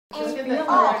at feeling the it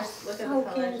colors. just Look at the soak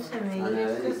colors. into me. I know,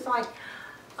 It's isn't it? just like,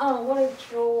 oh, what a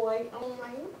joy. Oh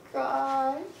my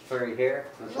gosh. Furry hair.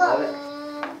 Don't you love it?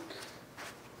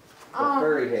 The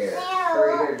furry hair. Now,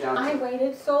 Furry hair I Johnson.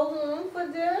 waited so long for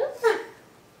this.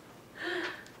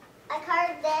 I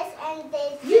carved this and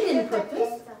they You didn't put this.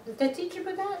 this? Did the teacher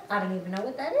put that? I don't even know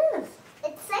what that is.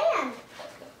 It's sand.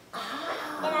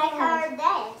 Oh. And I carved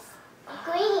this.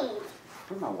 Green.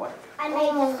 Where's my wife? I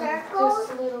made the circles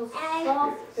This little and-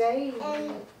 soft baby.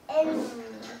 and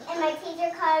my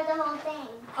teacher carved the whole thing.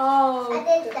 Oh.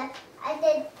 I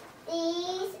did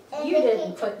these and You the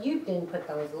didn't put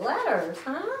those letters,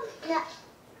 huh? No,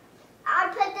 I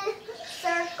put the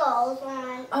circles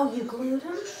on. Oh, you glued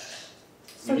them?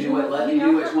 So You knew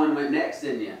know which one went next,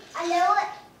 didn't you? I know what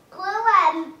glue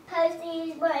I'm supposed to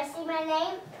use when I see my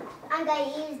name. I'm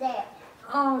going to use it.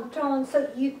 Oh, Dawn, so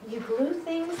you glue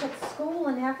things at school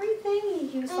and everything?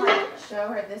 You use like, Show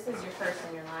her this is your first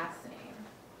and your last name.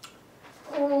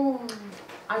 oh,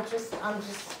 I'm just And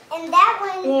that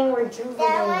one, being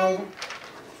rejuvenated.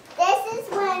 this is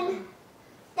when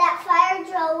that fire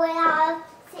drill went off,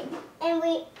 and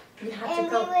we You have and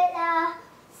to we go. went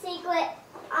secret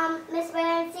Miss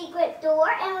Mary's secret door,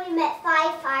 and we met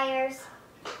 5 fires.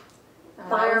 That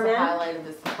was Fireman? the highlight of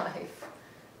his life.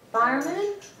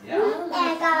 Fireman? Yeah. And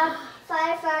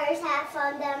firefighters have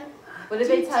found them. What did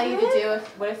they tell you to do?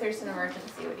 What if there's an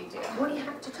emergency? What do you do? What do you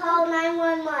have to Call call?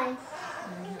 911.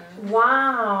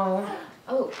 Wow.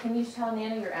 Oh, can you tell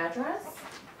Nana your address?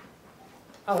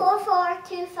 Oh.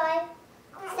 4425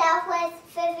 Southwest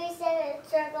 57th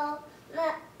Circle,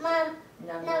 number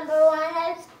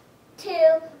 102,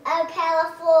 Ocala,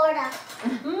 Florida.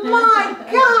 My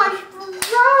gosh,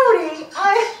 Brody!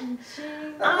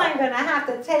 I'm gonna have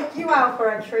to take you out for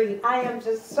a treat. I am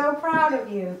just so proud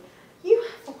of you. You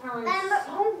have learned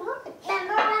so much.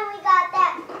 Remember when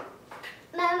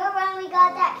we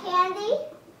got that candy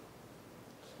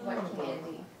What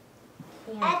candy?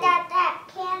 at that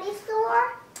candy store?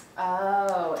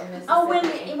 Oh, in Mississippi. Oh,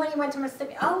 when you went to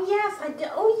Mississippi. Oh yes, I did.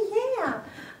 Oh yeah,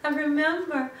 I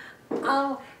remember.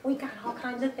 Oh, we got all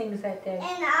kinds of things that day.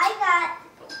 And I got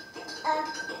Oh,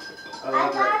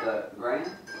 over at the Grand?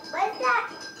 what's that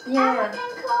Yeah, apple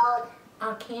thing called?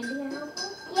 a candy apple.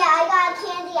 Yeah, I got a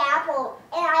candy apple,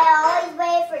 and I always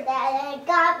wait for that, and I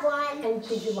got one. And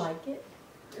did you like it?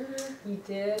 You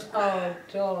did? Oh,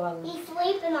 Dawn. He's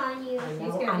sleeping on you. I know,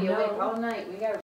 He's gonna be I know. awake all night. We gotta